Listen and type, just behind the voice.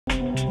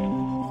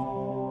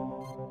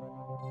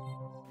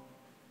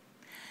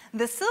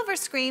The silver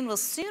screen will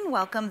soon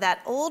welcome that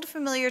old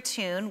familiar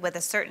tune with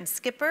a certain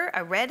skipper,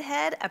 a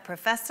redhead, a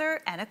professor,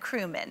 and a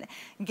crewman.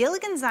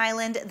 Gilligan's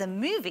Island, the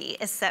movie,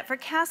 is set for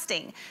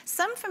casting.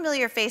 Some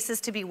familiar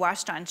faces to be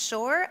watched on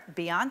shore.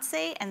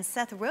 Beyonce and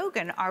Seth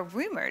Rogen are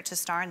rumored to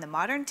star in the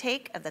modern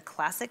take of the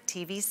classic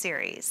TV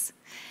series.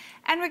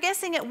 And we're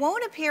guessing it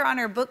won't appear on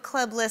our book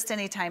club list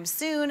anytime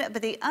soon,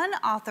 but the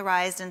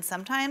unauthorized and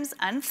sometimes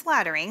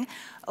unflattering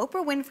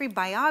Oprah Winfrey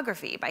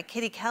biography by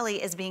Kitty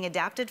Kelly is being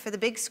adapted for the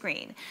big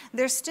screen.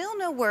 There's still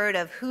no word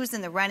of who's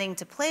in the running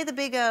to play the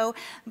Big O,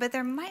 but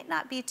there might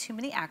not be too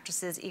many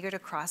actresses eager to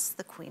cross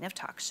the queen of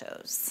talk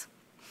shows.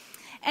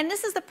 And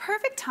this is the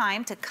perfect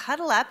time to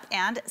cuddle up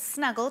and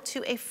snuggle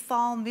to a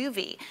fall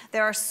movie.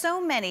 There are so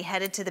many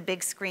headed to the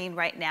big screen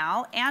right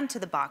now and to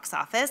the box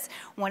office.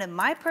 One of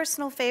my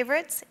personal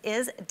favorites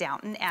is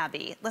Downton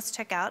Abbey. Let's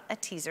check out a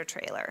teaser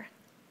trailer.